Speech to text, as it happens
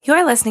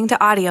You're listening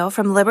to audio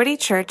from Liberty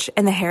Church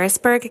in the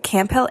Harrisburg,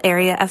 Camp Hill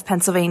area of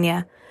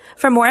Pennsylvania.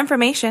 For more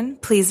information,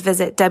 please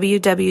visit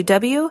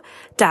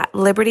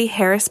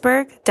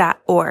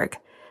www.libertyharrisburg.org.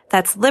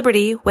 That's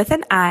Liberty with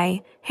an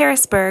I,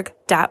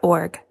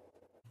 Harrisburg.org.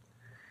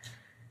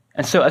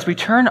 And so as we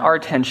turn our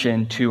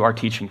attention to our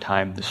teaching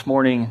time this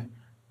morning,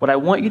 what I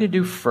want you to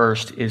do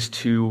first is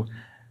to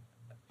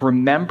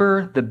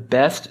remember the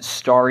best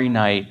starry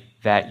night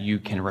that you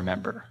can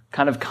remember.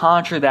 Kind of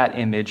conjure that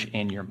image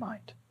in your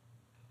mind.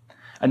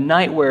 A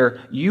night where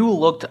you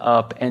looked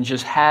up and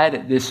just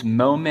had this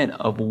moment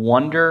of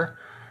wonder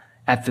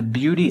at the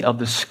beauty of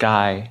the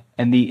sky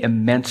and the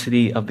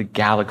immensity of the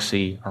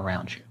galaxy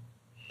around you.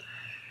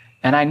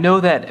 And I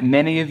know that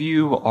many of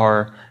you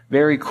are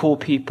very cool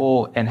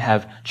people and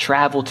have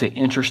traveled to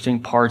interesting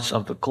parts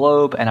of the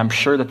globe, and I'm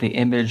sure that the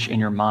image in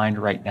your mind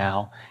right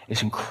now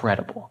is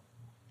incredible.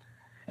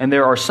 And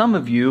there are some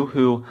of you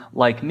who,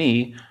 like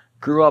me,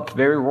 grew up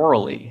very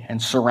rurally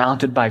and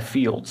surrounded by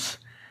fields,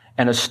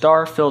 and a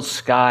star-filled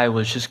sky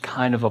was just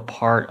kind of a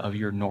part of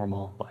your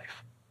normal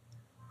life.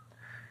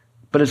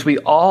 But as we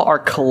all are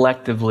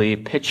collectively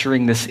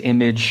picturing this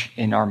image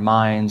in our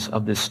minds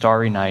of this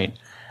starry night,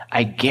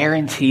 I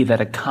guarantee that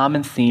a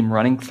common theme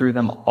running through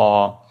them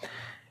all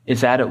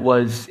is that it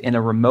was in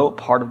a remote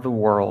part of the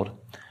world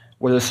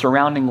where the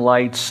surrounding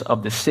lights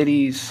of the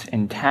cities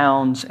and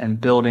towns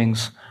and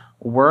buildings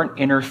weren't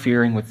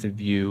interfering with the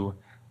view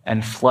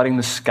and flooding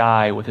the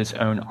sky with its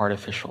own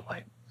artificial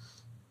light.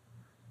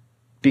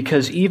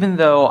 Because even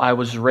though I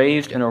was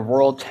raised in a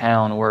rural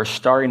town where a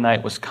starry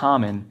night was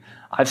common,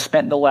 I've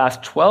spent the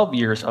last 12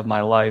 years of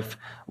my life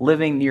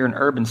living near an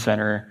urban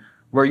center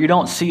where you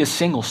don't see a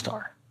single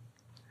star.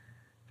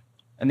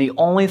 And the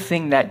only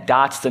thing that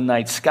dots the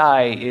night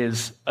sky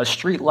is a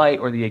street light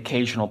or the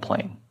occasional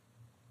plane.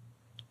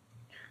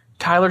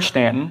 Tyler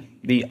Stanton,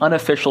 the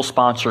unofficial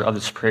sponsor of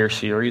this prayer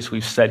series,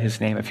 we've said his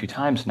name a few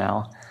times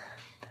now,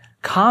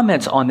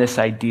 comments on this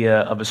idea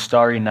of a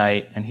starry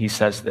night, and he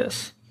says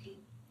this.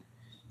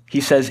 He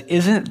says,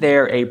 "Isn't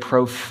there a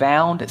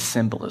profound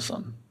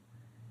symbolism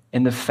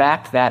in the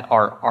fact that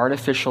our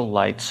artificial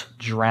lights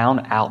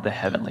drown out the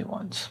heavenly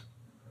ones?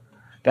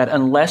 That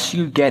unless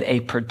you get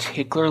a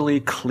particularly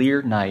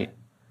clear night,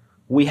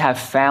 we have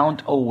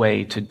found a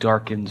way to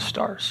darken the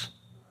stars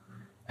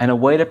and a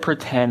way to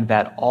pretend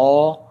that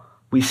all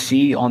we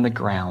see on the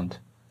ground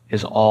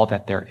is all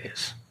that there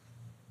is."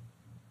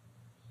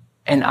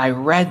 And I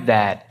read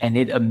that and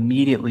it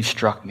immediately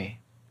struck me,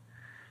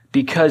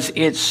 because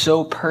it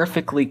so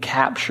perfectly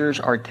captures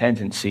our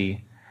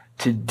tendency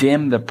to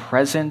dim the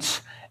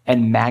presence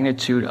and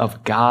magnitude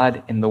of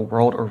God in the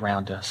world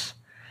around us,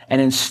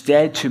 and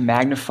instead to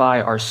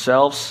magnify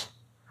ourselves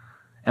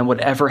and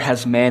whatever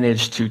has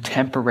managed to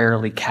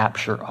temporarily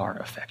capture our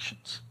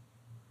affections.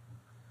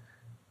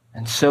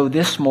 And so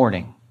this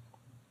morning,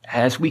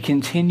 as we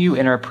continue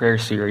in our prayer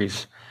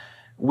series,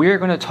 we're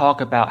going to talk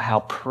about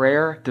how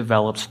prayer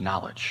develops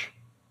knowledge,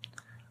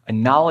 a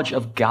knowledge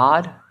of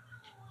God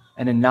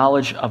and a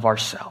knowledge of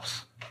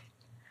ourselves,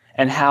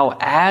 and how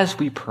as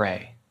we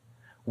pray,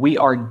 we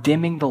are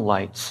dimming the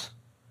lights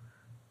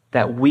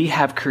that we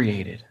have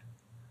created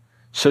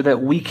so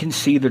that we can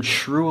see the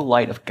true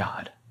light of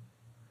God,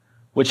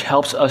 which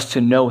helps us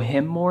to know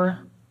Him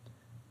more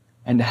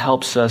and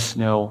helps us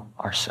know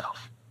ourselves.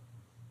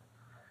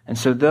 And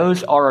so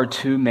those are our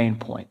two main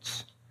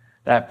points,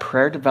 that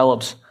prayer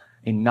develops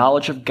a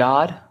knowledge of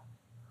God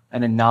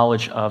and a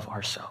knowledge of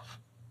ourselves.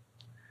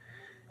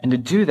 And to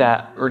do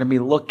that, we're going to be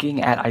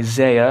looking at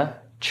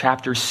Isaiah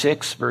chapter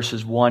 6,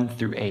 verses 1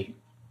 through 8.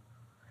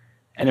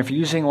 And if you're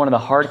using one of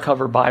the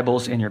hardcover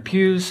Bibles in your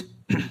pews,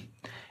 it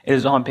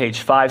is on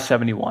page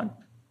 571.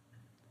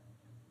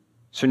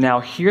 So now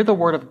hear the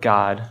word of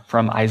God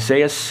from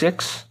Isaiah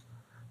 6,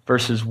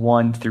 verses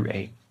 1 through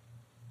 8.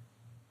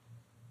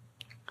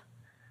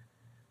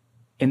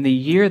 In the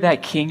year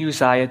that King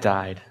Uzziah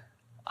died,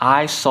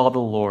 I saw the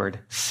Lord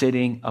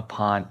sitting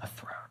upon a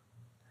throne,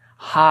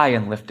 high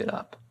and lifted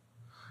up,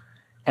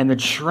 and the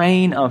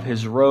train of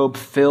his robe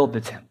filled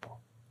the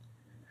temple.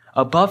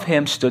 Above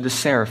him stood the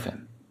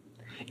seraphim.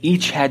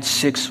 Each had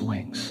 6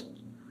 wings.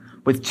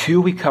 With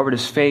 2 he covered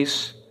his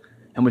face,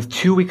 and with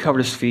 2 he covered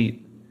his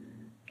feet,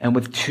 and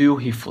with 2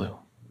 he flew.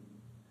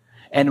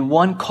 And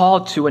one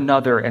called to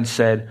another and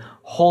said,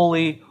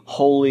 "Holy,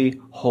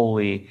 holy,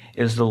 holy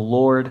is the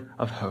Lord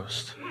of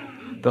hosts.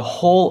 The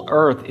whole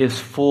earth is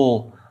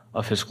full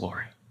of his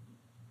glory."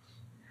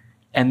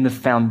 And the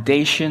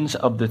foundations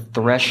of the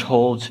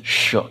thresholds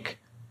shook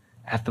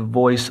at the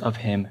voice of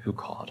him who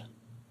called.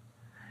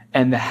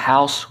 And the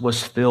house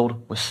was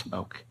filled with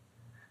smoke.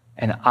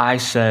 And I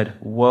said,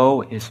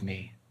 "Woe is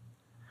me,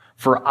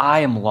 for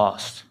I am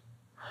lost.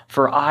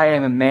 For I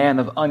am a man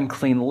of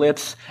unclean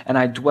lips, and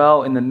I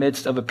dwell in the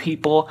midst of a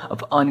people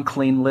of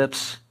unclean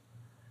lips.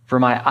 For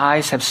my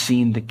eyes have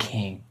seen the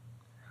King,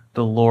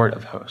 the Lord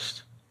of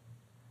hosts."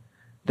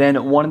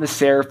 Then one of the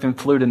seraphim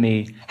flew to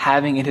me,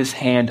 having in his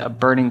hand a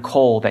burning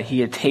coal that he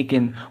had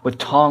taken with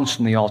tongs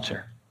from the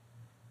altar.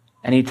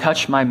 And he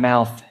touched my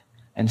mouth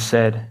and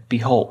said,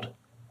 "Behold,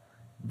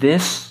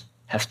 this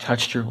has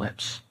touched your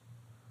lips.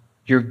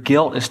 Your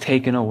guilt is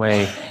taken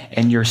away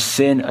and your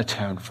sin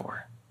atoned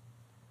for.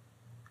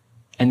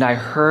 And I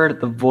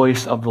heard the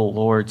voice of the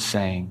Lord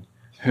saying,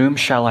 whom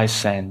shall I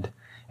send,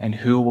 and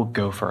who will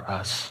go for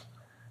us?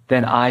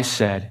 Then I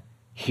said,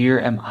 here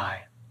am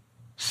I,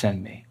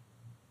 send me.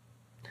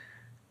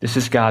 This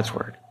is God's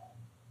word.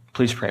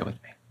 Please pray with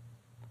me.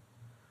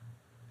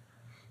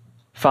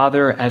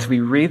 Father, as we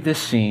read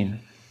this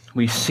scene,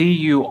 we see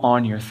you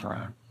on your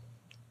throne.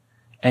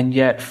 And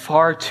yet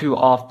far too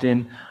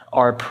often,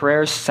 our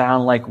prayers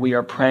sound like we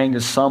are praying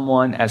to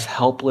someone as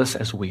helpless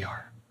as we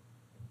are.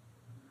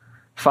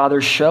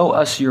 Father, show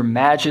us your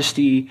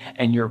majesty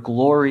and your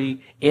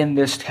glory in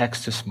this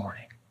text this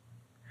morning.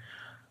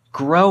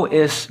 Grow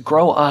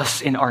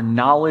us in our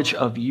knowledge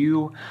of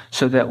you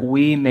so that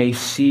we may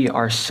see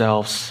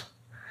ourselves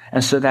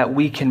and so that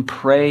we can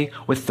pray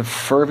with the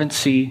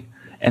fervency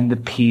and the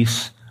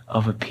peace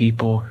of a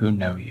people who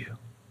know you.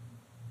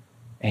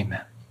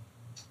 Amen.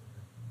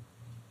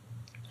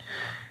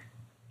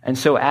 And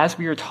so as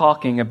we are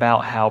talking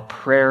about how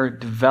prayer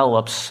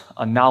develops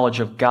a knowledge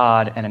of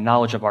God and a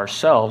knowledge of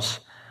ourselves,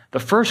 the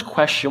first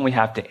question we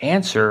have to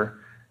answer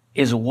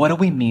is, what do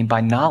we mean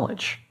by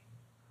knowledge?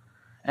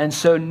 And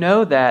so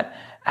know that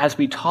as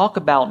we talk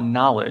about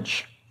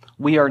knowledge,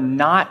 we are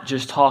not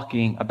just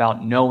talking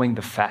about knowing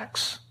the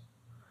facts.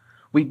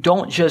 We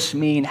don't just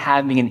mean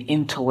having an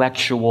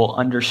intellectual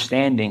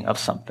understanding of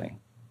something.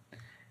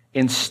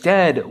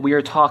 Instead, we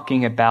are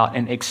talking about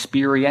an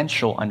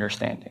experiential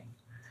understanding,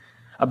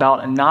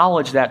 about a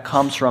knowledge that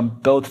comes from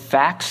both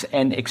facts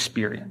and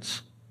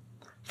experience.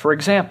 For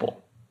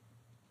example,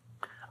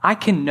 I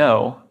can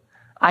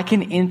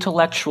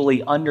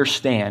intellectually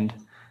understand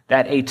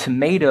that a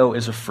tomato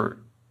is a fruit.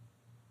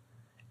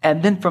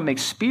 And then from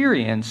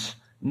experience,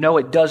 know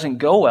it doesn't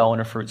go well in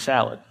a fruit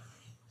salad.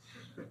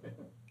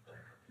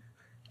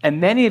 And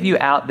many of you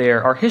out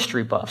there are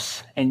history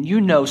buffs, and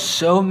you know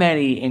so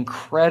many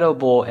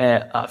incredible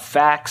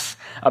facts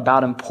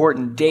about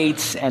important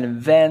dates and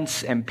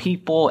events and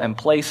people and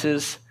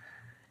places.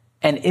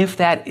 And if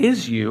that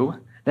is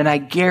you, then I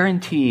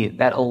guarantee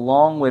that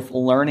along with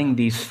learning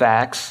these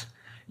facts,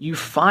 you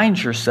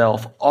find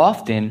yourself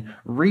often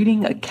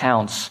reading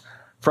accounts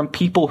from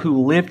people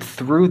who lived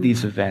through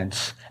these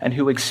events and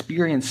who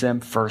experienced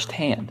them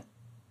firsthand.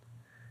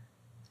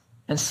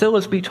 And so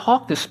as we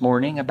talk this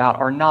morning about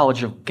our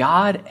knowledge of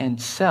God and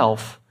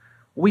self,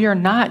 we are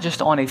not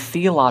just on a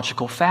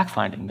theological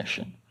fact-finding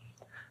mission.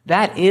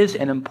 That is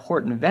an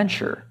important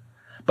venture,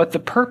 but the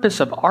purpose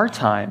of our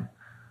time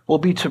will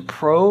be to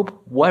probe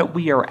what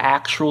we are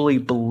actually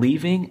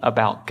believing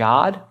about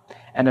God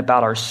and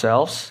about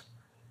ourselves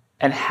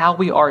and how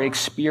we are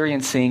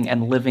experiencing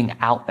and living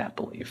out that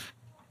belief.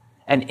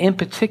 And in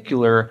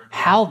particular,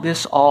 how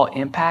this all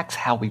impacts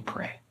how we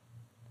pray.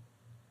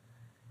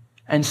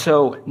 And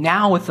so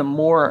now with a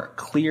more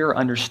clear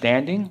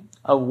understanding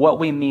of what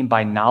we mean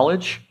by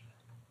knowledge,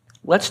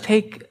 let's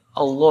take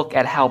a look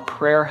at how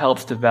prayer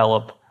helps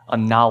develop a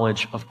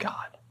knowledge of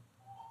God.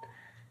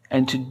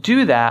 And to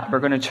do that, we're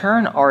going to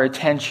turn our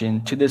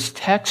attention to this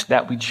text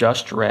that we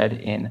just read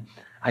in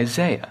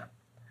Isaiah,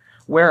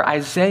 where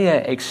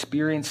Isaiah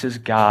experiences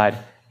God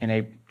in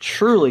a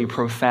truly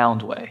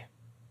profound way.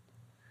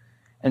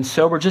 And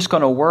so we're just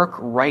going to work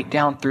right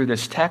down through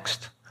this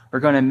text. We're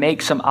going to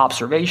make some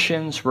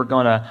observations. We're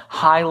going to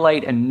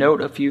highlight and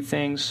note a few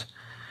things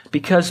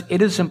because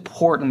it is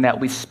important that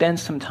we spend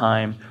some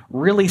time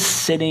really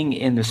sitting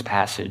in this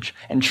passage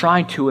and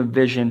trying to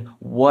envision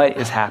what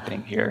is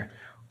happening here.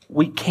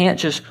 We can't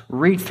just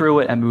read through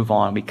it and move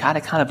on. We got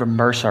to kind of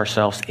immerse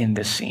ourselves in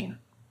this scene.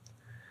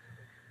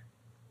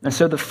 And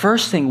so the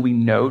first thing we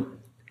note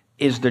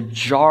is the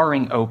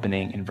jarring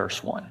opening in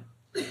verse 1.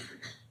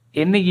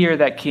 In the year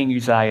that King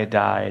Uzziah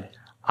died,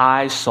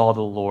 I saw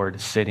the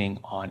Lord sitting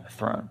on a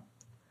throne.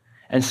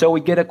 And so we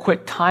get a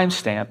quick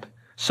timestamp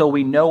so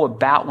we know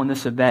about when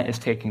this event is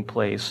taking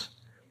place.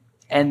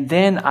 And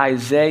then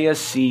Isaiah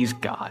sees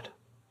God.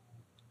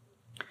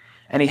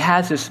 And he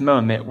has this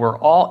moment where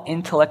all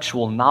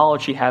intellectual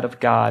knowledge he had of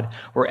God,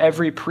 where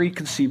every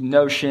preconceived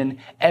notion,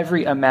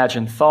 every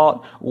imagined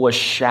thought was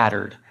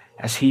shattered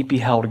as he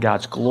beheld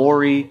God's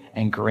glory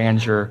and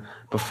grandeur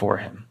before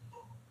him.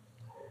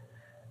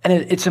 And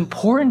it's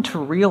important to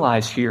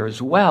realize here as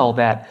well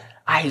that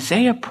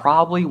Isaiah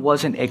probably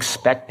wasn't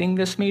expecting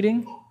this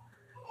meeting.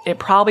 It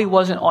probably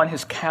wasn't on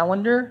his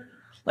calendar.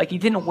 Like he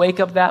didn't wake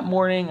up that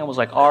morning and was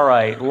like, all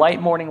right, light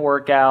morning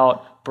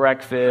workout,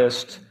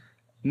 breakfast,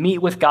 meet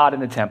with God in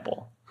the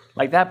temple.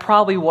 Like that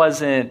probably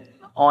wasn't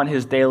on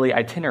his daily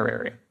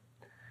itinerary.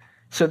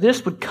 So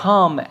this would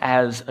come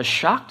as a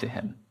shock to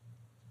him.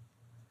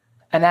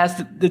 And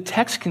as the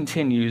text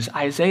continues,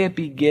 Isaiah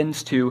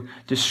begins to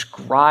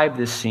describe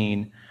this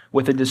scene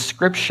with a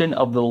description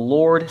of the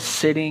Lord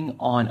sitting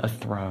on a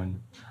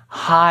throne,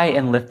 high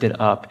and lifted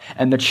up,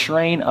 and the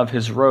train of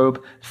his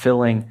robe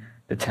filling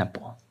the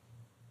temple.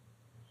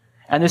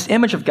 And this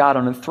image of God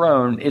on the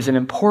throne is an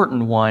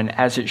important one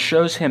as it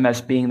shows him as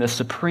being the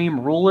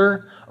supreme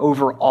ruler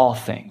over all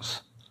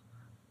things.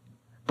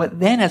 But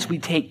then as we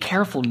take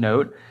careful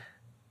note,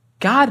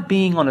 God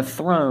being on a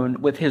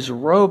throne with his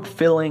robe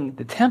filling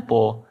the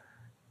temple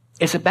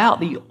is about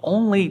the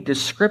only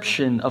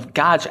description of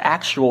God's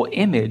actual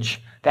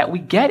image that we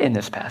get in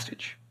this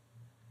passage.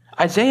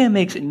 Isaiah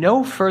makes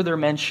no further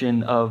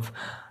mention of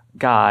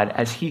God,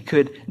 as he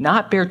could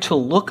not bear to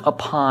look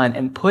upon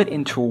and put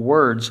into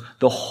words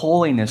the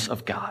holiness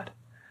of God,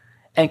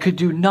 and could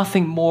do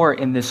nothing more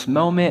in this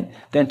moment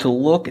than to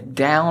look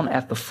down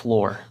at the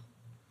floor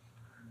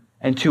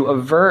and to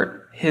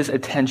avert his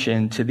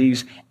attention to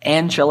these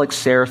angelic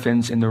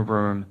seraphims in the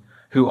room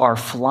who are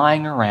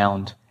flying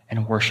around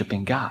and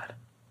worshiping God.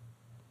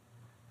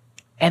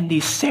 And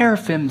these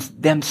seraphims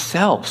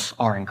themselves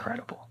are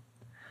incredible.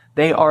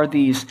 They are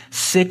these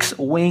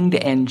 6-winged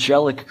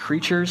angelic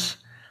creatures.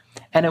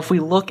 And if we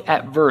look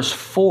at verse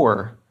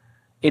 4,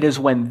 it is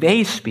when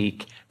they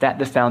speak that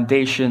the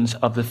foundations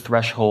of the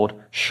threshold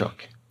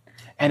shook.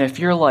 And if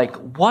you're like,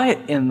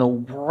 what in the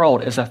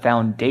world is a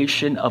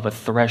foundation of a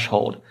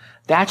threshold?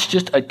 That's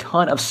just a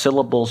ton of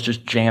syllables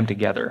just jammed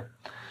together.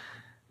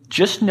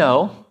 Just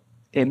know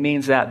it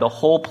means that the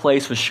whole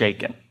place was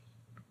shaken.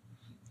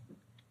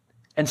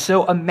 And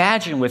so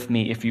imagine with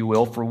me, if you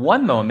will, for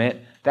one moment,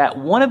 that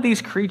one of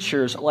these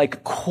creatures,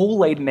 like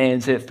Kool-Aid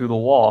mans it through the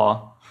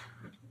wall,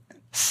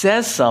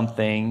 says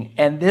something,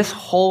 and this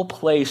whole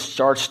place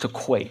starts to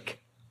quake.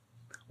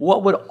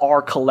 What would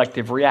our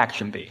collective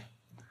reaction be?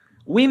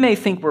 We may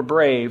think we're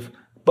brave,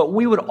 but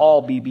we would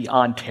all be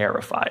beyond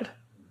terrified.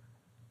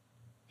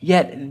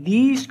 Yet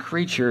these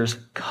creatures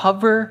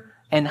cover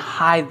and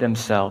hide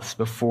themselves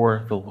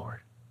before the Lord.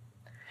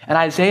 And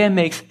Isaiah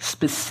makes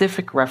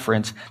specific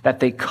reference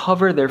that they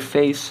cover their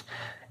face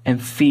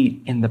and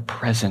feet in the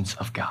presence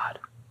of God.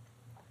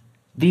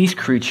 These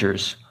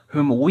creatures,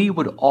 whom we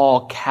would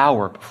all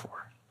cower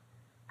before,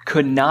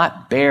 could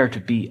not bear to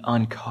be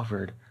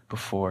uncovered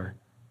before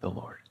the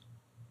Lord.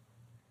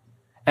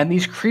 And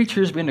these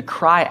creatures begin to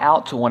cry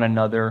out to one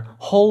another,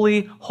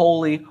 "Holy,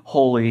 holy,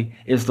 holy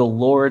is the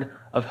Lord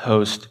of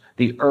hosts.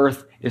 The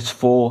earth is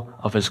full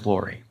of his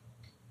glory."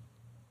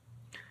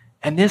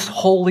 And this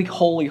holy,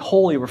 holy,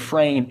 holy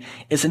refrain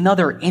is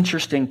another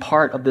interesting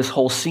part of this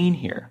whole scene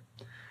here.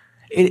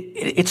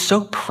 It's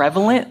so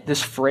prevalent,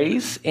 this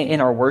phrase, in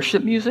our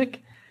worship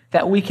music,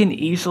 that we can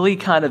easily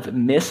kind of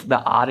miss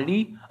the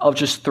oddity of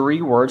just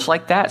 3 words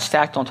like that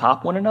stacked on top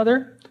of one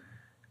another.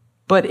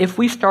 But if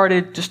we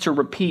started just to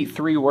repeat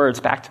 3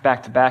 words back to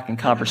back to back in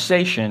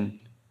conversation,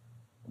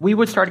 we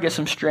would start to get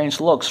some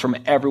strange looks from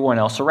everyone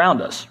else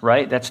around us,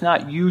 right? That's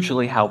not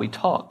usually how we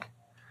talk.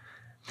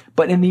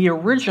 But in the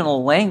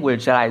original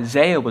language that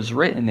Isaiah was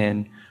written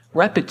in,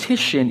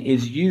 repetition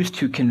is used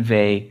to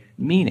convey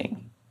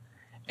meaning.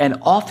 And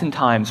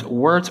oftentimes,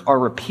 words are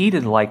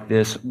repeated like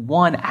this,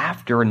 one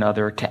after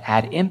another, to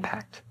add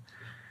impact.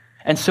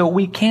 And so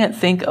we can't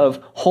think of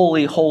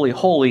holy, holy,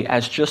 holy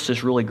as just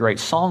this really great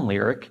song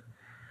lyric,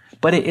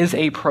 but it is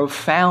a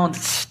profound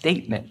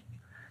statement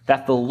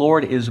that the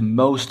Lord is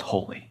most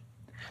holy,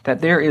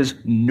 that there is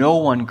no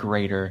one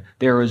greater,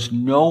 there is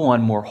no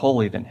one more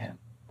holy than him.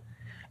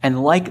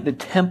 And like the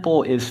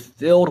temple is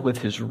filled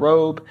with his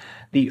robe,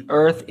 the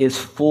earth is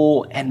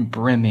full and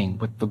brimming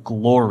with the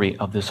glory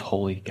of this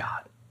holy God.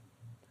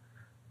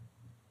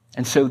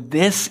 And so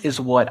this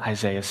is what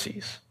Isaiah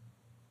sees.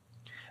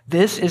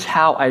 This is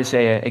how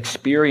Isaiah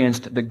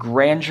experienced the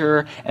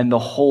grandeur and the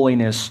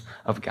holiness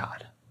of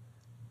God.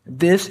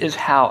 This is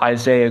how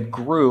Isaiah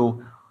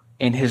grew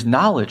in his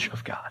knowledge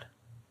of God.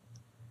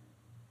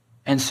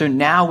 And so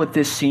now with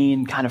this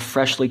scene kind of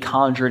freshly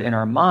conjured in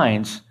our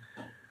minds,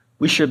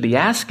 we should be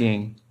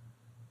asking,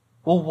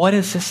 well, what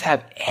does this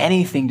have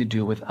anything to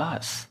do with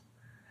us?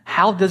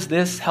 How does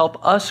this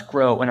help us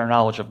grow in our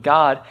knowledge of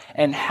God?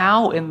 And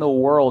how in the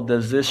world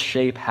does this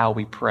shape how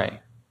we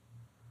pray?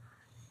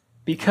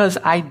 Because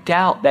I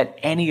doubt that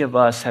any of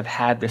us have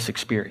had this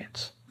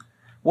experience.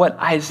 What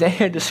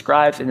Isaiah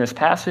describes in this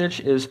passage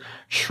is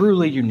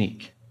truly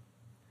unique.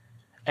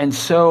 And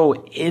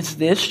so is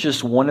this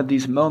just one of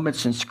these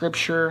moments in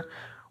Scripture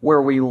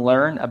where we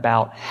learn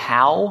about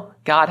how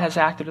God has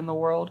acted in the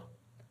world?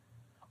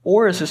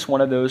 Or is this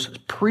one of those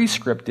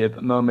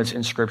prescriptive moments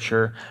in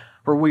Scripture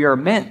where we are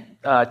meant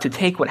to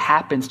take what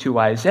happens to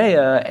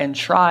Isaiah and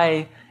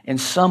try in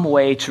some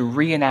way to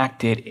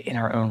reenact it in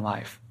our own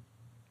life?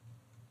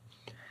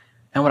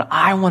 And what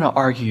I want to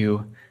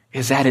argue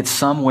is that it's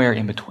somewhere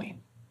in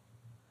between.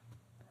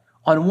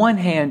 On one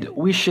hand,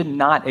 we should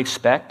not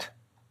expect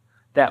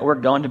that we're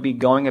going to be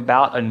going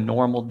about a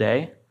normal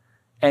day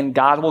and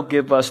God will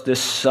give us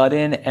this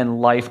sudden and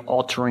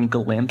life-altering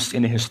glimpse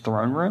into his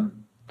throne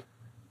room.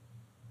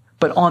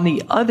 But on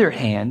the other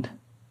hand,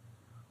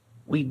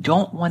 we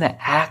don't want to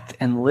act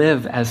and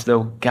live as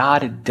though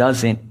God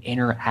doesn't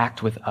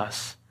interact with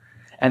us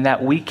and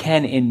that we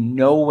can in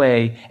no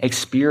way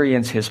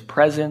experience his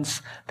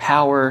presence,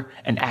 power,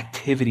 and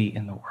activity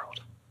in the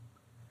world.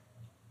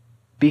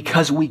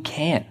 Because we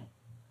can.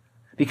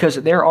 Because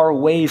there are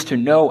ways to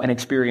know and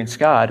experience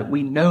God.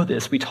 We know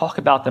this. We talk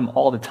about them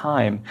all the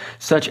time,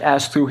 such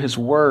as through his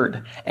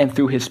word and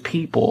through his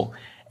people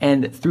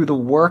And through the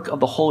work of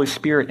the Holy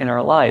Spirit in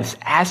our lives,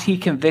 as he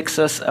convicts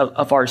us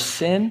of our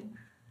sin,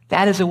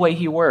 that is the way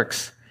he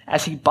works.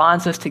 As he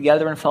bonds us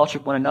together in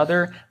fellowship with one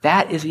another,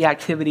 that is the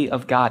activity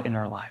of God in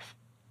our life.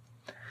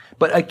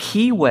 But a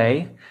key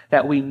way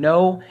that we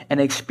know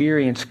and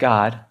experience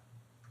God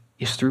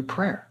is through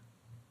prayer.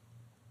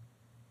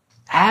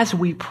 As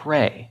we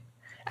pray,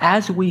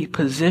 as we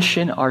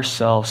position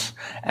ourselves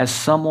as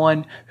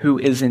someone who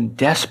is in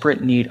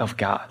desperate need of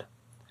God,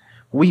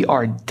 we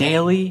are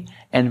daily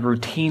and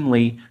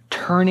routinely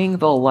turning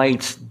the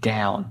lights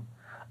down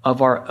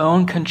of our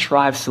own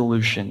contrived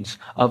solutions,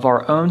 of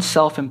our own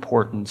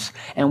self-importance,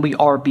 and we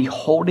are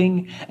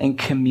beholding and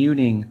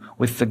communing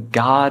with the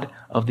God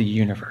of the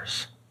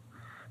universe,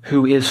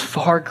 who is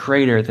far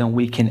greater than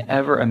we can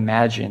ever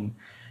imagine,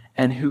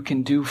 and who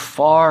can do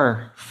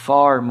far,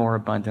 far more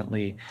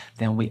abundantly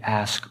than we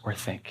ask or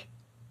think.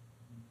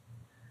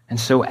 And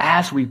so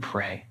as we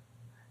pray,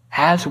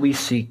 as we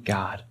seek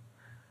God,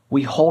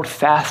 we hold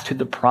fast to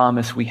the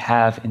promise we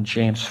have in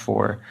James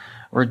 4,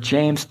 where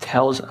James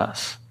tells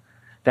us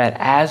that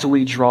as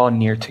we draw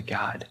near to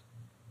God,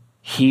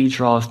 he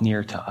draws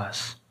near to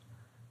us.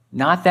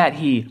 Not that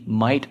he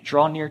might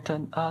draw near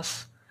to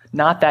us,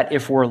 not that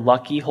if we're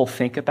lucky, he'll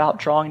think about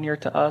drawing near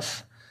to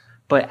us,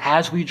 but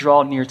as we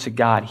draw near to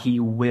God, he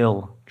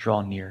will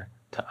draw near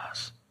to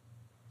us.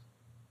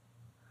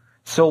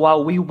 So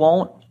while we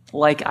won't,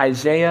 like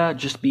Isaiah,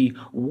 just be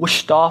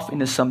whooshed off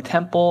into some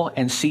temple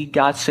and see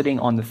God sitting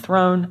on the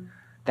throne,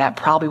 that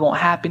probably won't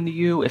happen to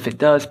you. If it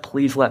does,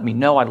 please let me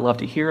know. I'd love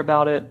to hear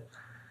about it.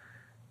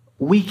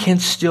 We can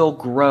still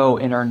grow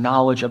in our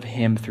knowledge of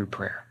him through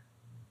prayer.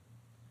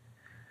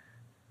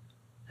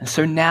 And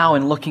so now,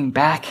 in looking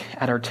back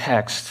at our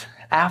text,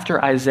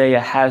 after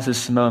Isaiah has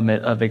this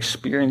moment of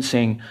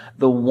experiencing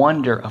the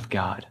wonder of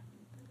God,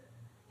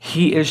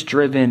 he is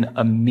driven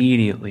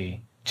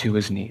immediately to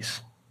his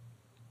knees.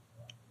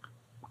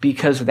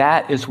 Because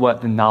that is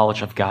what the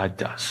knowledge of God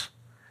does.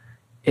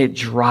 It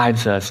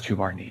drives us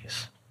to our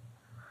knees.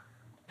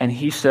 And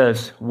he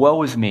says,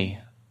 "Woe is me,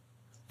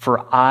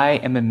 for I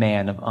am a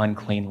man of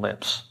unclean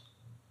lips."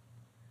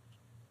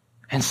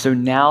 And so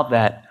now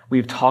that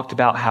we've talked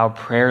about how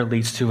prayer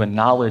leads to a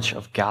knowledge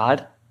of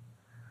God,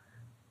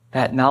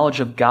 that knowledge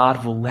of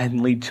God will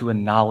then lead to a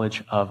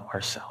knowledge of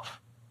ourselves.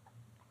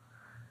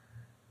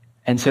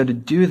 And so to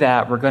do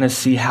that, we're going to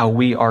see how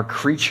we are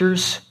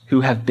creatures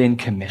who have been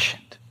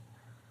commissioned.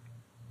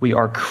 We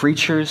are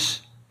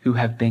creatures who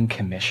have been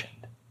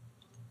commissioned.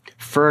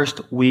 First,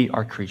 we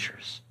are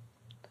creatures.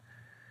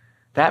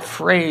 That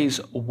phrase,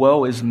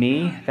 "woe is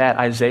me," that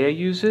Isaiah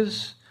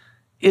uses,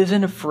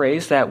 isn't a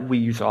phrase that we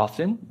use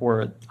often,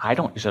 or I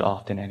don't use it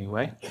often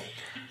anyway.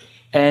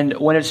 And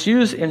when it's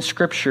used in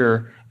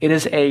Scripture, it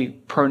is a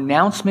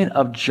pronouncement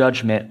of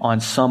judgment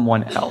on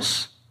someone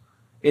else.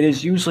 It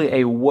is usually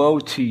a woe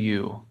to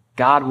you.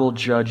 God will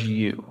judge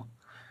you.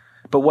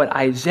 But what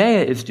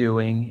Isaiah is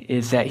doing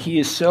is that he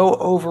is so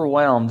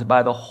overwhelmed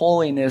by the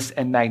holiness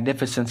and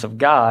magnificence of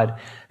God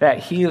that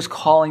he is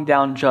calling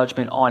down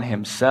judgment on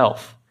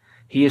himself.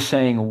 He is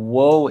saying,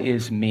 "Woe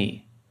is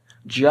me.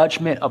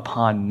 Judgment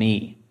upon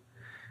me."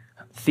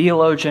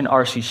 Theologian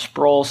R.C.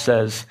 Sproul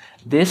says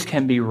this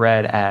can be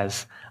read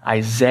as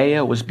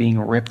Isaiah was being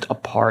ripped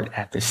apart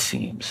at the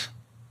seams.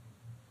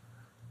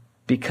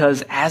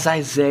 Because as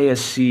Isaiah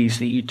sees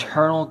the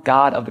eternal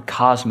God of the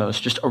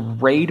cosmos just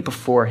arrayed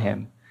before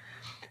him,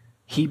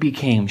 he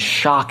became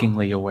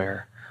shockingly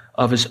aware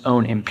of his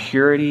own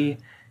impurity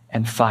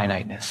and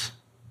finiteness,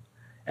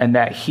 and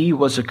that he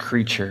was a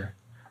creature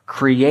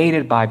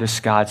created by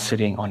this God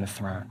sitting on the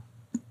throne.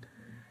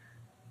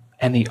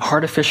 And the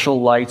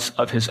artificial lights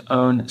of his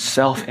own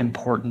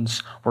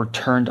self-importance were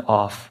turned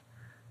off,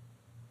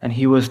 and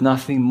he was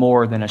nothing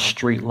more than a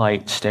street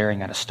light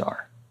staring at a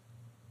star.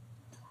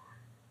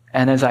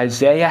 And as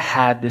Isaiah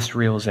had this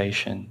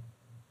realization,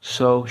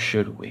 so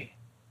should we.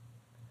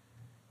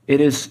 It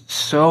is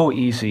so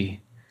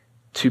easy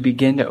to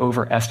begin to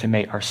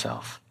overestimate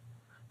ourselves,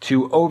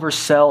 to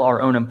oversell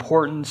our own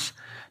importance,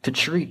 to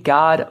treat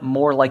God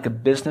more like a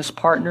business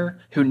partner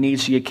who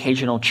needs the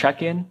occasional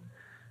check-in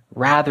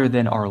rather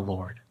than our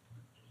Lord.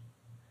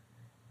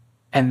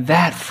 And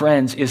that,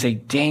 friends, is a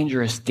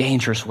dangerous,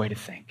 dangerous way to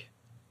think.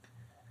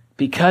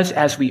 Because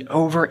as we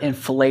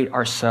overinflate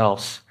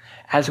ourselves,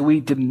 as we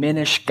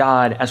diminish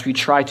God, as we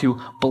try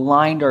to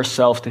blind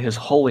ourselves to his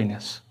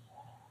holiness,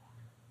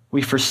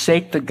 we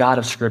forsake the God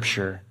of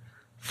Scripture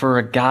for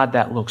a God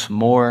that looks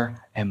more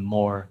and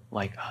more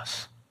like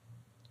us.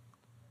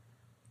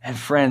 And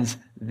friends,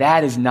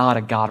 that is not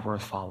a God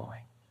worth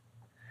following.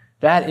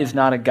 That is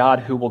not a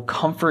God who will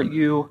comfort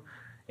you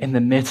in the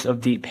midst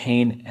of deep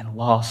pain and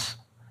loss.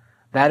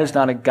 That is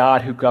not a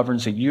God who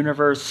governs the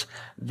universe.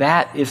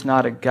 That is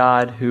not a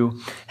God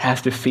who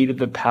has defeated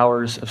the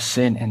powers of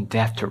sin and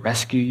death to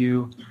rescue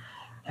you.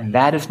 And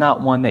that is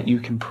not one that you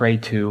can pray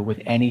to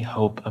with any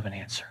hope of an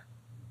answer.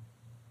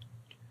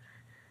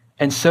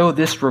 And so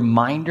this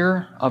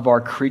reminder of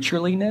our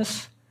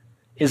creatureliness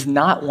is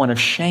not one of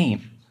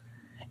shame.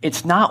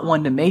 It's not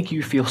one to make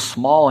you feel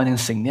small and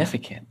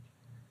insignificant.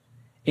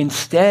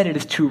 Instead, it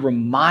is to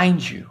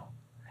remind you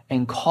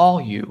and call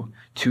you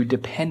to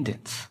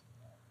dependence.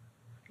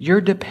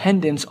 Your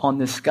dependence on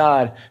this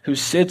God who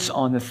sits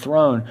on the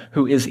throne,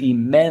 who is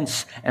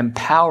immense and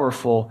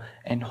powerful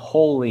and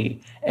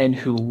holy, and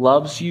who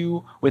loves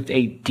you with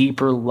a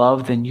deeper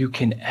love than you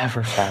can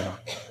ever fathom.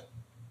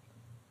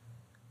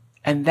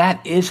 And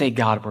that is a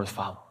God worth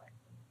following.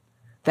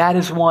 That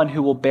is one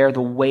who will bear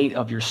the weight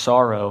of your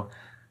sorrow.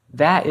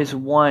 That is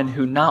one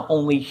who not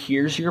only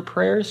hears your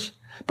prayers,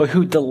 but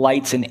who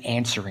delights in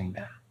answering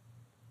them.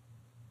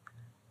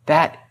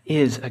 That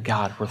is a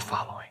God worth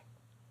following.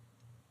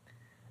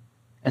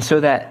 And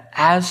so that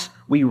as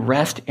we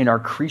rest in our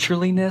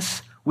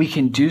creatureliness, we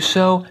can do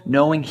so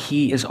knowing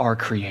He is our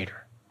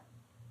Creator.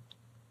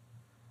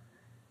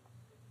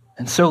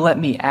 And so let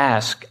me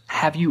ask,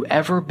 have you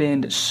ever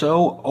been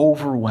so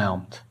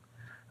overwhelmed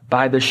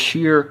by the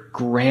sheer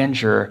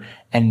grandeur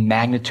and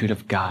magnitude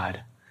of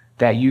God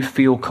that you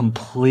feel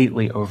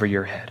completely over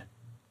your head?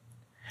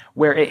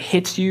 Where it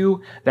hits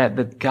you that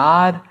the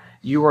God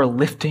you are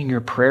lifting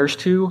your prayers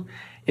to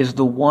is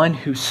the one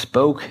who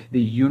spoke the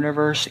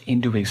universe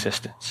into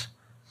existence,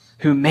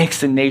 who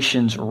makes the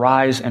nations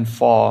rise and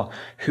fall,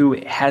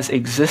 who has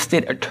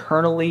existed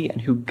eternally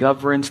and who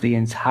governs the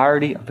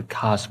entirety of the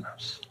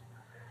cosmos.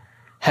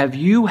 Have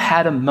you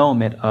had a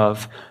moment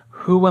of,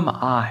 who am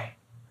I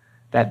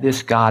that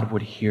this God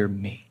would hear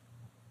me?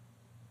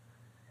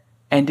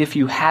 And if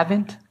you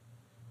haven't,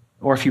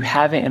 or if you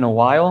haven't in a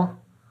while,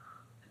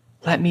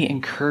 let me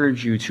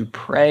encourage you to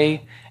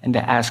pray and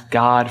to ask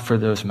God for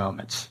those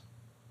moments.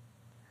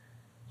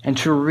 And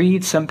to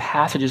read some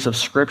passages of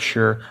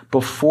Scripture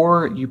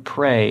before you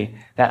pray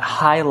that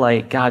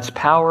highlight God's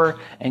power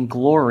and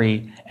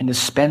glory, and to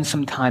spend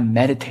some time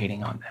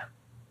meditating on them.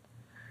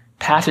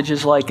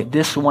 Passages like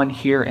this one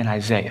here in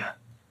Isaiah,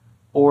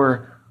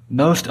 or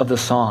most of the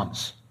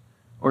Psalms,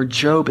 or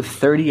Job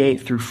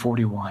 38 through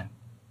 41.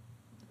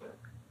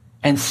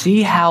 And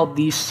see how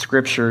these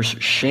scriptures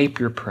shape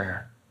your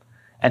prayer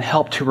and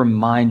help to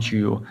remind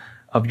you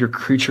of your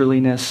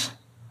creatureliness,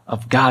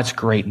 of God's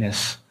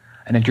greatness,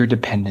 and of your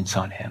dependence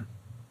on Him.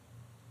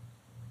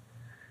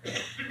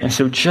 And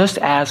so just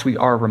as we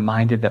are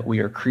reminded that we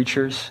are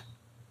creatures,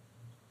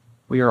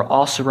 we are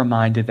also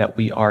reminded that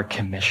we are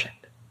commissioned.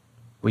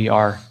 We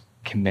are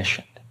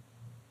commissioned.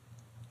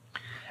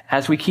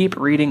 As we keep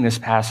reading this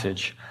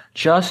passage,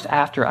 just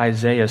after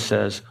Isaiah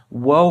says,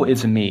 "Woe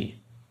is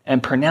me,"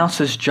 and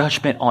pronounces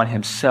judgment on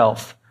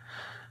himself,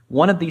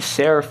 one of these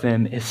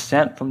seraphim is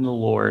sent from the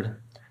Lord,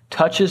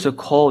 touches a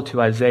coal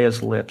to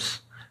Isaiah's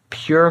lips,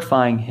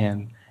 purifying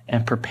him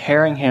and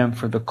preparing him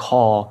for the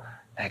call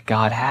that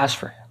God has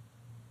for him.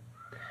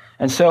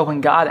 And so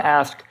when God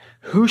asked,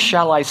 "Who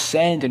shall I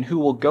send and who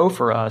will go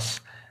for us?"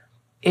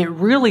 it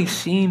really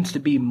seems to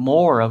be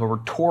more of a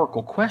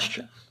rhetorical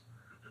question.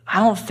 I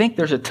don't think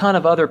there's a ton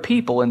of other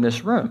people in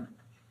this room.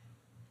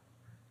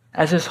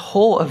 As this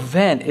whole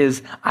event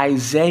is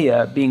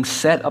Isaiah being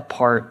set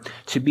apart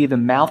to be the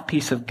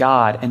mouthpiece of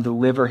God and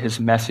deliver his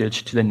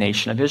message to the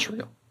nation of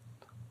Israel.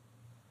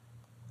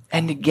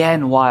 And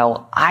again,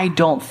 while I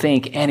don't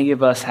think any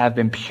of us have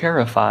been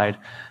purified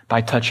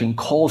by touching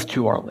coals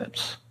to our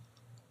lips,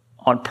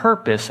 on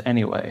purpose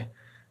anyway,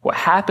 what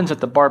happens at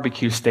the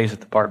barbecue stays at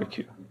the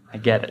barbecue. I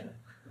get it.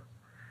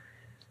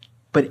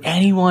 But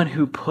anyone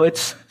who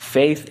puts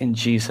faith in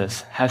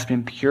Jesus has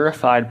been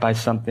purified by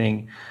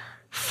something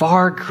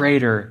far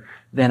greater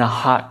than a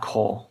hot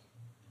coal.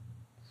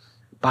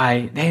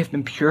 They have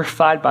been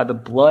purified by the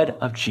blood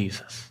of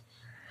Jesus.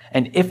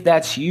 And if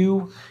that's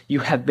you,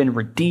 you have been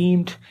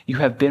redeemed, you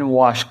have been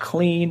washed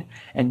clean,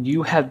 and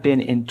you have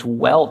been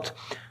indwelt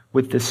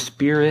with the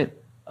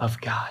Spirit of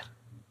God.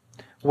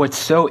 What's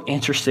so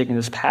interesting in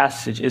this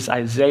passage is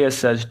Isaiah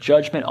says,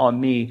 "Judgment on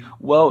me,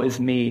 woe is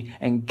me,"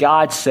 and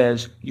God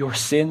says, "Your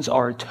sins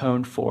are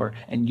atoned for,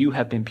 and you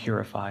have been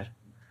purified."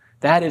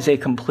 That is a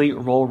complete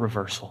role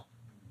reversal.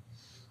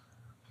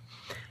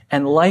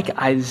 And like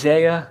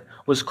Isaiah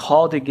was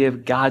called to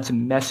give God's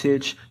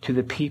message to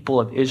the people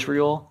of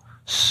Israel,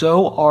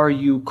 so are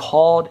you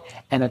called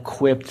and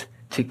equipped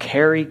to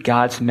carry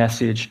God's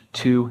message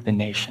to the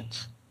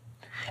nations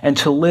and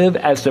to live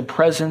as the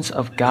presence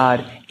of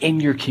God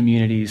in your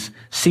communities,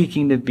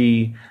 seeking to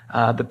be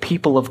the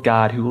people of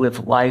God who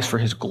live lives for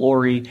His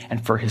glory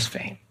and for His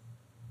fame.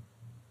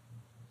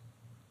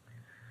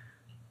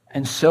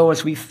 And so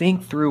as we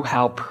think through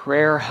how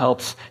prayer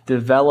helps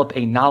develop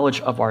a knowledge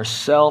of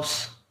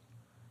ourselves,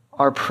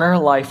 our prayer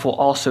life will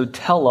also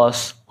tell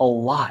us a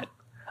lot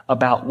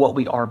about what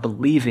we are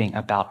believing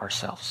about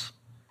ourselves.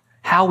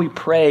 How we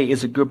pray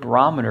is a good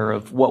barometer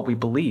of what we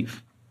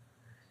believe.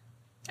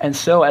 And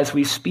so as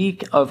we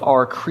speak of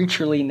our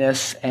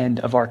creatureliness and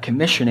of our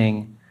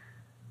commissioning,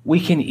 we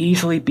can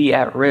easily be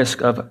at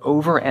risk of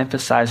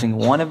overemphasizing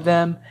one of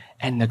them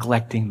and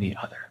neglecting the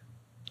other.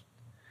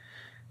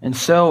 And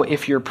so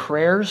if your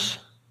prayers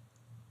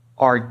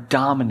are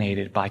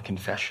dominated by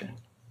confession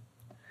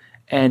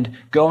and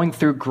going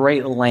through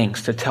great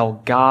lengths to tell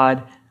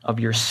God of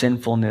your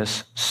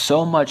sinfulness,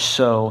 so much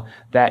so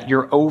that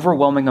your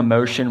overwhelming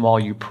emotion while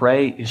you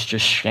pray is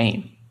just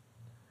shame.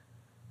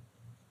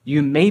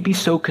 You may be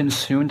so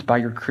consumed by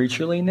your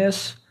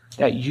creatureliness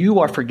that you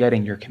are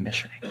forgetting your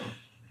commissioning.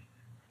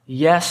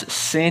 Yes,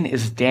 sin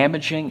is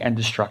damaging and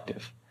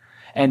destructive,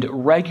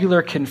 and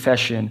regular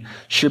confession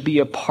should be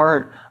a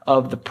part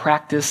of the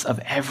practice of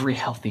every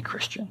healthy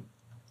Christian.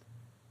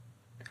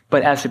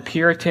 But as the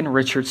Puritan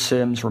Richard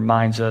Sims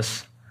reminds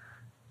us,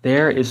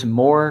 there is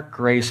more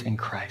grace in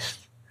Christ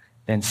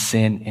than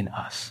sin in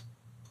us.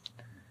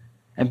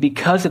 And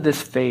because of this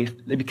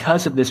faith,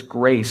 because of this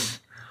grace,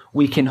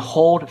 we can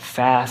hold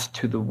fast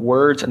to the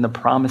words and the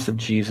promise of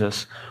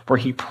Jesus, where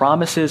he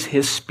promises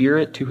his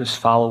Spirit to his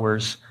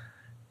followers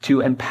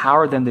to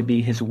empower them to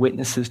be his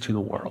witnesses to the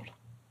world.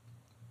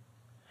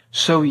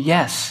 So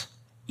yes,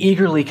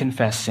 eagerly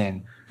confess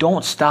sin.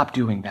 Don't stop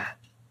doing that.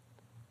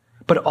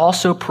 But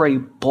also pray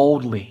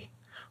boldly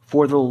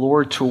for the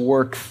Lord to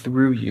work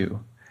through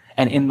you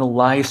and in the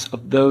lives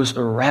of those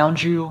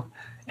around you,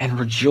 and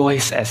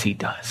rejoice as he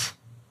does.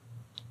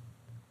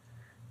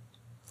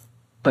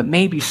 But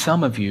maybe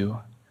some of you,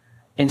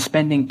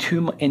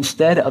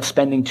 instead of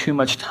spending too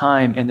much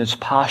time in this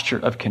posture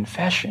of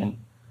confession,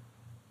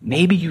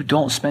 maybe you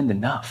don't spend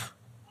enough.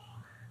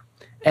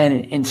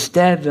 And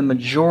instead, the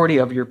majority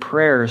of your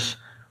prayers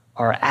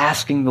are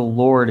asking the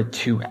Lord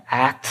to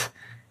act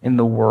in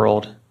the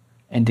world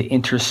and to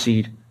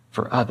intercede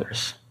for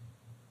others.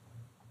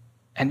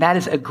 And that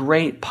is a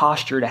great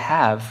posture to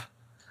have.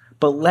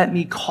 But let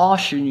me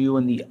caution you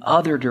in the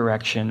other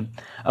direction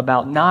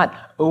about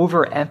not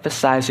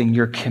overemphasizing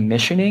your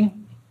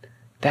commissioning,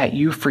 that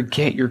you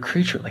forget your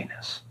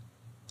creatureliness,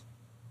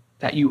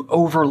 that you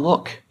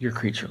overlook your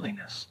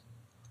creatureliness.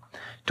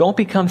 Don't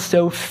become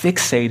so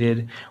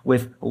fixated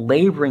with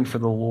laboring for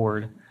the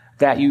Lord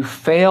that you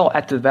fail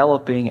at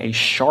developing a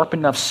sharp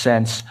enough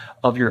sense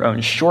of your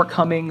own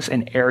shortcomings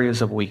and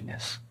areas of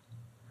weakness.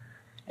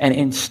 And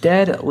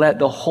instead, let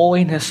the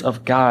holiness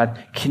of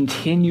God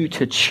continue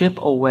to chip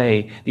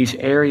away these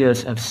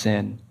areas of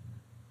sin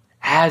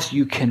as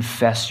you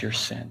confess your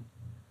sin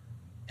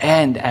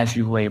and as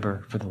you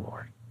labor for the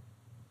Lord.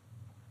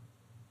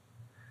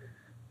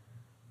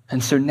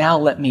 And so now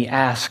let me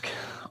ask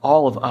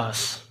all of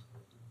us,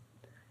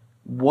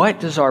 what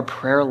does our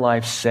prayer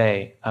life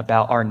say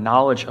about our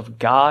knowledge of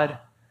God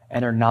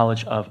and our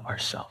knowledge of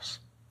ourselves?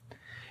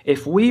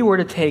 If we were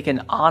to take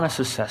an honest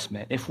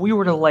assessment, if we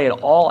were to lay it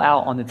all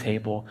out on the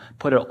table,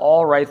 put it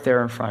all right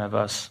there in front of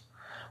us,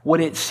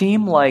 would it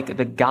seem like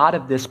the God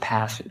of this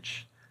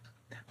passage,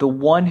 the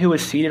one who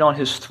is seated on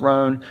his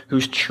throne,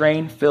 whose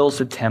train fills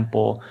the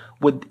temple,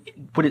 would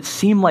it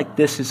seem like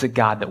this is a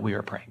God that we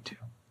are praying to?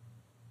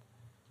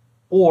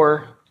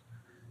 Or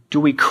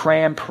do we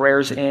cram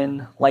prayers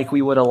in like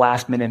we would a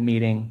last-minute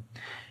meeting?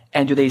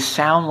 And do they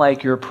sound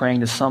like you're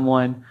praying to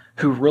someone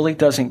who really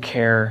doesn't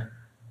care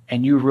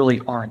and you really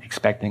aren't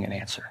expecting an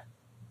answer?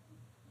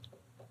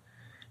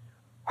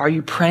 Are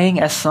you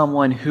praying as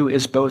someone who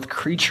is both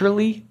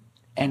creaturely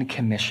and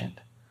commissioned?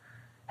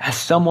 As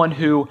someone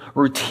who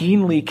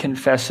routinely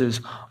confesses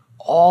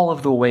all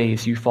of the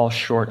ways you fall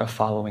short of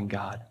following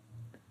God,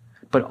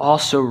 but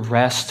also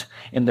rest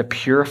in the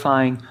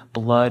purifying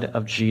blood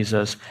of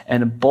Jesus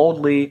and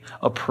boldly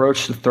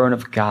approach the throne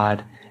of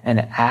God and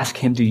ask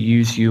him to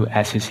use you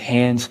as his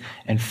hands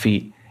and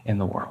feet in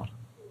the world?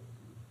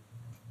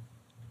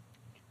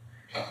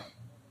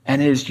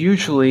 And it is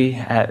usually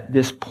at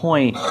this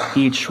point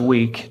each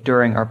week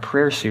during our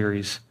prayer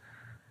series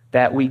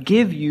that we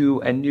give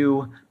you a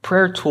new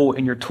prayer tool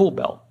in your tool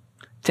belt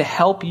to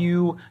help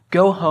you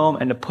go home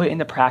and to put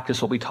into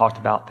practice what we talked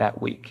about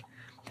that week.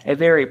 A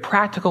very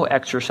practical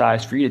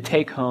exercise for you to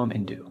take home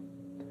and do.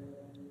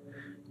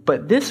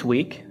 But this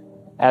week,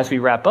 as we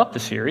wrap up the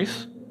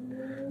series,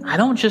 I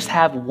don't just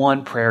have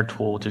one prayer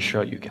tool to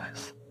show you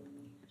guys.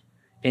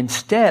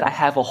 Instead, I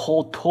have a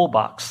whole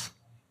toolbox.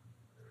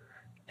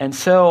 And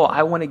so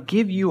I want to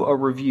give you a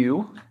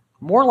review,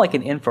 more like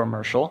an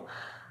infomercial,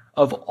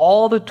 of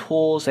all the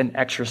tools and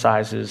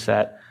exercises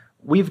that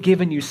we've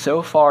given you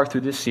so far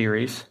through this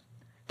series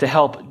to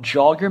help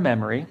jog your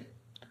memory,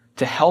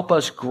 to help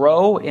us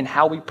grow in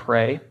how we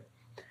pray,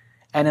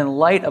 and in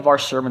light of our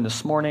sermon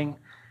this morning,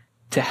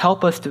 to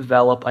help us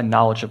develop a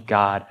knowledge of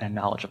God and a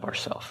knowledge of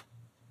ourselves.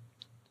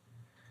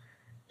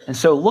 And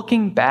so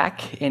looking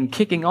back and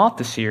kicking off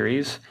the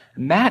series,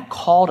 Matt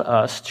called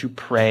us to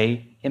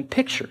pray in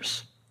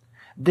pictures.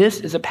 This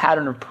is a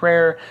pattern of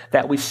prayer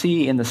that we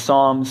see in the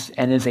Psalms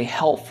and is a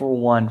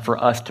helpful one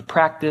for us to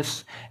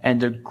practice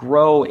and to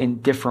grow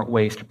in different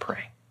ways to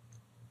pray.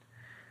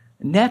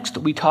 Next,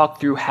 we talk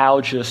through how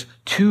just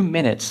 2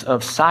 minutes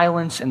of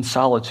silence and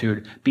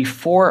solitude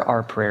before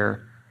our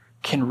prayer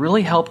can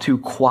really help to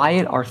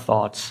quiet our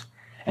thoughts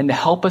and to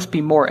help us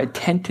be more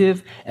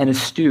attentive and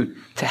astute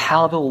to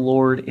how the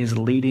Lord is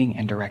leading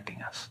and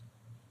directing us.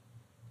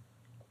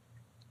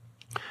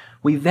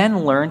 We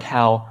then learned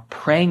how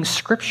praying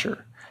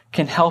Scripture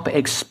can help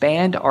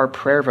expand our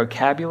prayer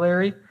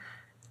vocabulary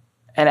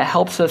And it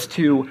helps us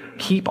to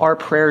keep our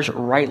prayers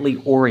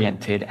rightly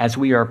oriented as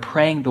we are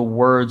praying the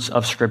words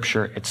of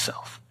Scripture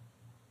itself.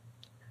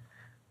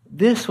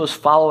 This was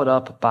followed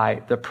up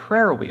by the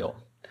prayer wheel.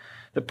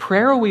 The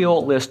prayer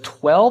wheel lists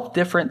 12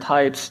 different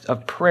types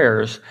of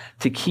prayers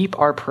to keep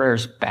our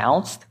prayers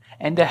balanced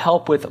and to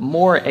help with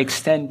more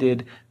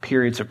extended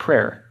periods of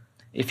prayer.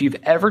 If you've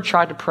ever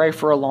tried to pray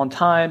for a long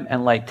time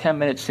and like 10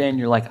 minutes in,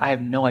 you're like, I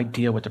have no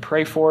idea what to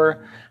pray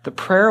for, the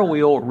prayer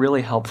wheel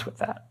really helps with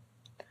that.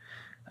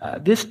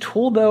 This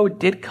tool, though,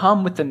 did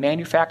come with the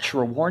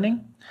manufacturer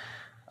warning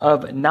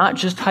of not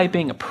just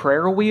typing a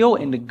prayer wheel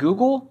into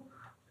Google.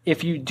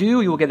 If you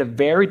do, you will get a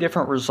very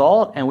different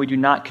result, and we do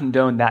not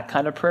condone that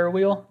kind of prayer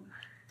wheel.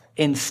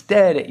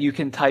 Instead, you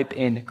can type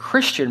in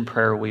Christian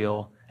prayer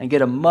wheel and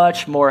get a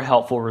much more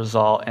helpful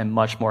result and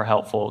much more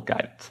helpful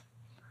guidance.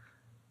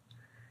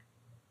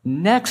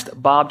 Next,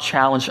 Bob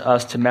challenged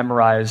us to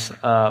memorize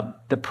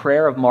the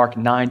prayer of Mark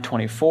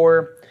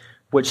 9:24,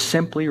 which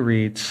simply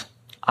reads,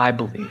 I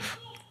believe.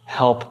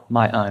 Help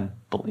my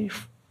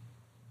unbelief.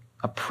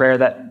 A prayer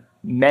that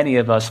many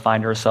of us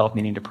find ourselves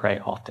needing to pray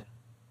often.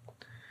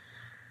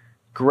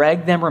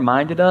 Greg then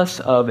reminded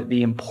us of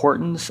the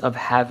importance of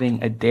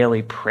having a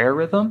daily prayer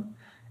rhythm,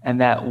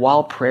 and that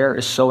while prayer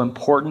is so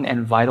important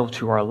and vital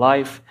to our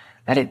life,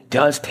 that it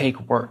does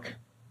take work.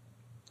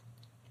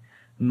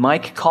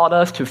 Mike called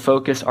us to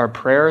focus our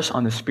prayers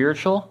on the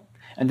spiritual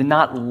and to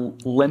not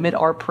limit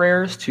our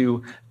prayers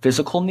to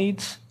physical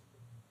needs.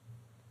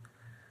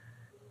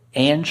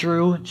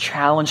 Andrew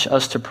challenged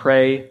us to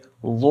pray,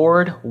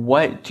 Lord,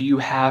 what do you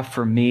have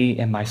for me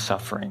in my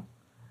suffering?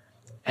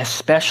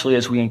 Especially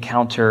as we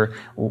encounter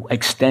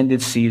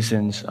extended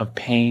seasons of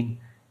pain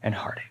and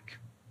heartache.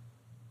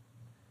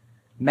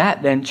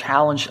 Matt then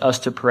challenged us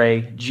to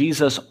pray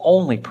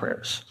Jesus-only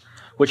prayers,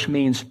 which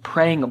means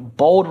praying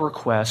bold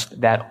requests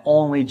that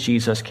only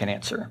Jesus can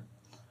answer.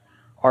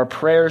 Our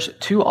prayers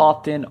too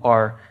often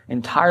are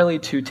entirely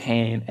too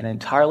tame and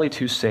entirely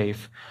too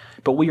safe,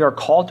 but we are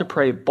called to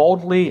pray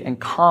boldly and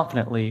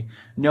confidently,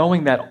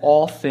 knowing that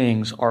all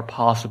things are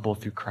possible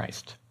through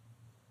Christ.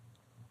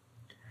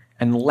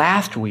 And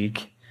last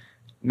week,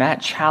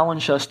 Matt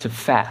challenged us to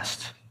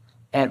fast,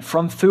 and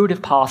from food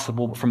if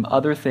possible, but from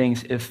other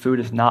things if food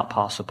is not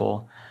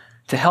possible,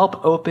 to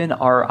help open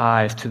our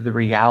eyes to the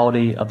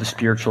reality of the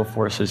spiritual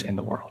forces in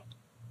the world.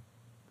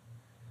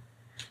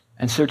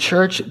 And so,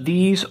 church,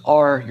 these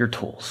are your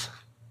tools.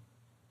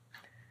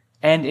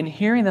 And in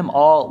hearing them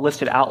all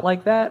listed out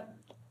like that,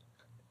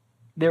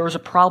 there was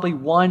probably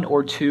one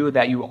or two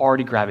that you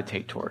already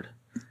gravitate toward.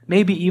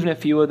 Maybe even a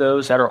few of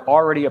those that are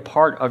already a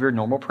part of your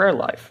normal prayer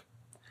life.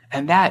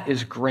 And that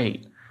is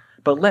great.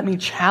 But let me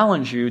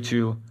challenge you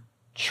to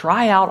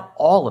try out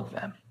all of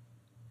them.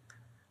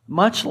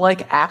 Much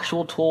like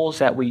actual tools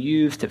that we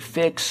use to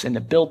fix and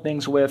to build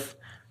things with,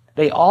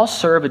 they all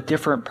serve a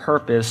different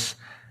purpose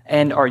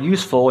and are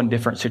useful in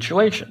different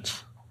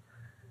situations.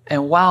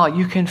 And while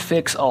you can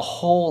fix a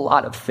whole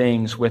lot of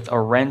things with a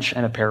wrench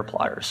and a pair of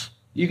pliers,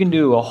 you can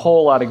do a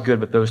whole lot of good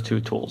with those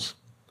two tools.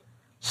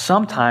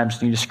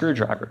 Sometimes you need a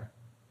screwdriver.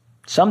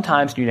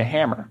 Sometimes you need a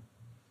hammer.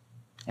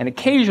 And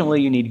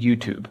occasionally you need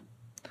YouTube.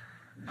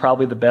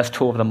 Probably the best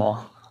tool of them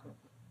all.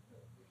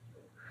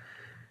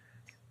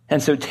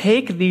 And so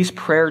take these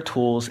prayer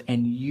tools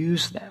and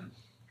use them.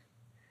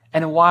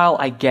 And while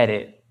I get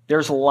it,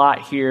 there's a lot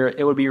here,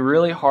 it would be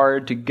really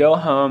hard to go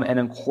home and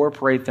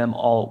incorporate them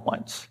all at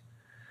once.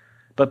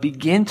 But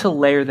begin to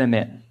layer them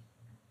in.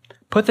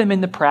 Put them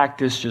into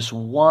practice just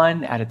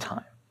one at a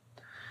time.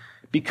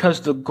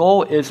 Because the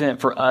goal isn't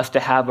for us to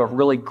have a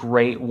really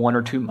great 1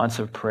 or 2 months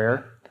of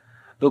prayer.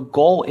 The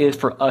goal is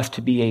for us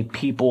to be a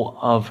people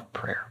of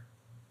prayer.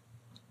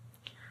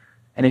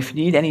 And if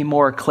you need any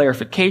more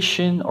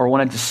clarification or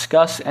want to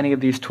discuss any of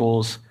these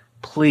tools,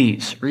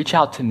 please reach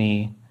out to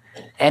me,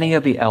 any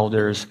of the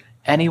elders,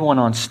 anyone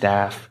on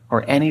staff,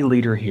 or any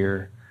leader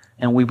here,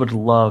 and we would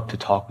love to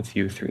talk with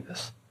you through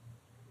this.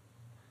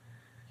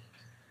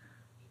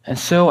 And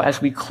so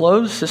as we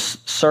close this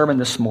sermon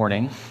this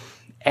morning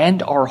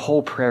and our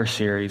whole prayer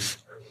series,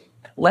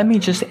 let me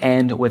just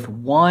end with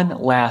one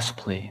last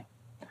plea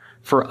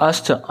for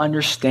us to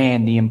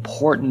understand the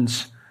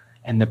importance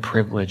and the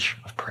privilege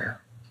of prayer.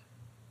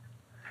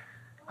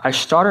 I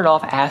started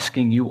off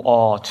asking you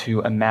all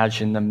to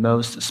imagine the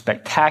most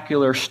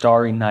spectacular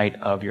starry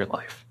night of your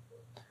life.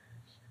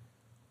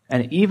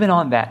 And even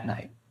on that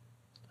night,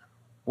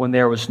 when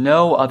there was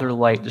no other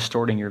light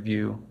distorting your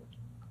view,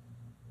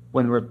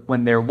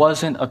 when there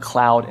wasn't a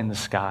cloud in the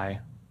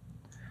sky,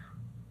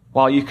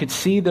 while you could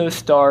see those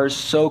stars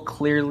so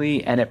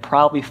clearly and it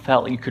probably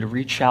felt like you could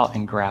reach out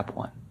and grab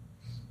one,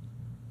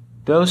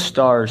 those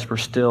stars were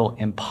still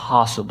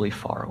impossibly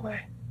far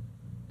away.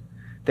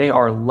 They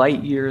are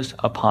light years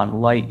upon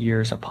light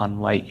years upon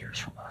light years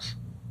from us.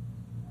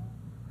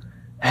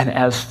 And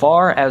as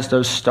far as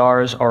those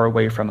stars are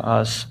away from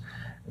us,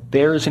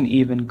 there is an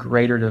even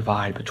greater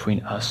divide between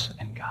us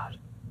and God.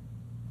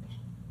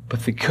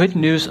 But the good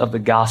news of the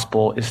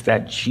gospel is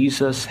that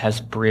Jesus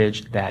has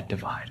bridged that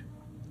divide.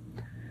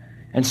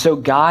 And so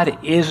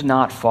God is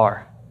not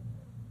far.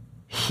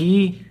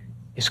 He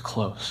is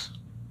close.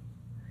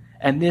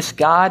 And this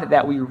God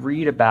that we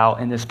read about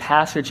in this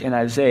passage in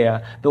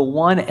Isaiah, the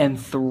one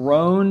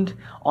enthroned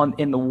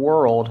in the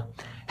world,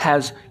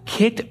 has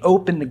kicked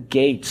open the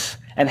gates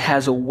and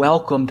has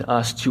welcomed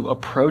us to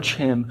approach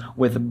him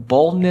with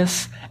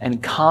boldness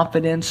and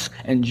confidence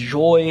and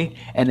joy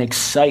and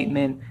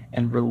excitement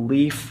and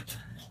relief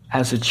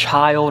as a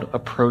child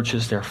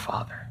approaches their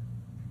father.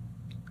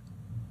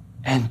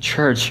 And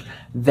church,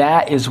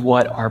 that is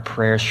what our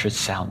prayers should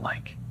sound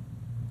like.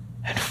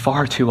 And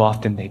far too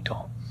often they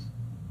don't.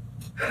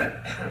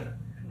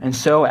 And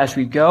so as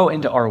we go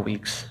into our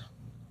weeks,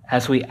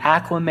 as we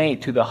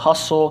acclimate to the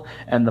hustle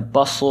and the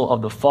bustle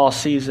of the fall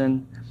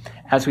season,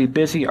 as we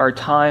busy our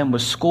time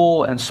with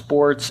school and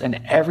sports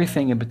and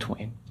everything in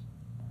between,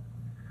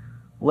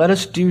 let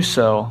us do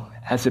so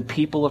as a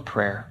people of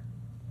prayer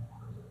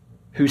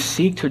who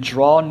seek to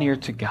draw near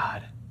to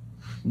God,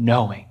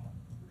 knowing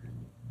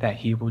that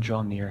he will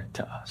draw near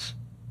to us.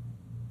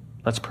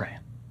 Let's pray.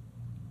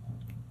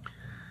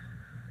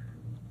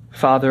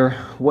 Father,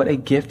 what a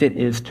gift it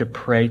is to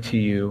pray to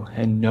you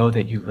and know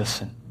that you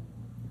listen.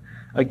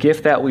 A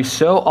gift that we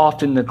so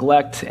often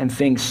neglect and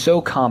think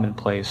so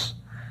commonplace,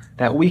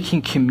 that we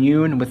can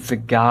commune with the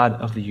God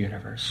of the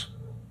universe.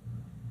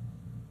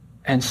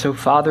 And so,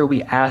 Father,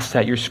 we ask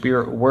that your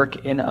Spirit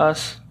work in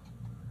us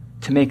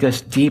to make us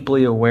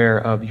deeply aware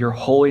of your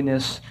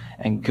holiness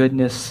and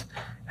goodness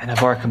and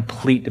of our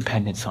complete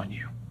dependence on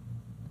you.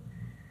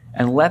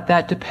 And let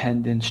that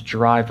dependence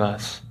drive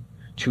us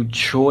to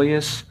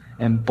joyous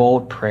and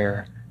bold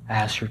prayer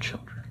as your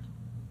children.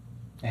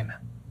 Amen.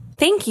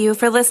 Thank you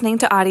for listening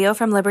to audio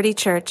from Liberty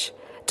Church.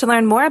 To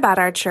learn more about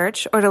our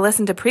church or to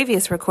listen to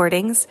previous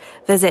recordings,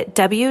 visit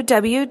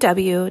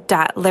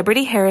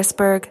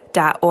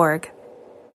www.libertyharrisburg.org.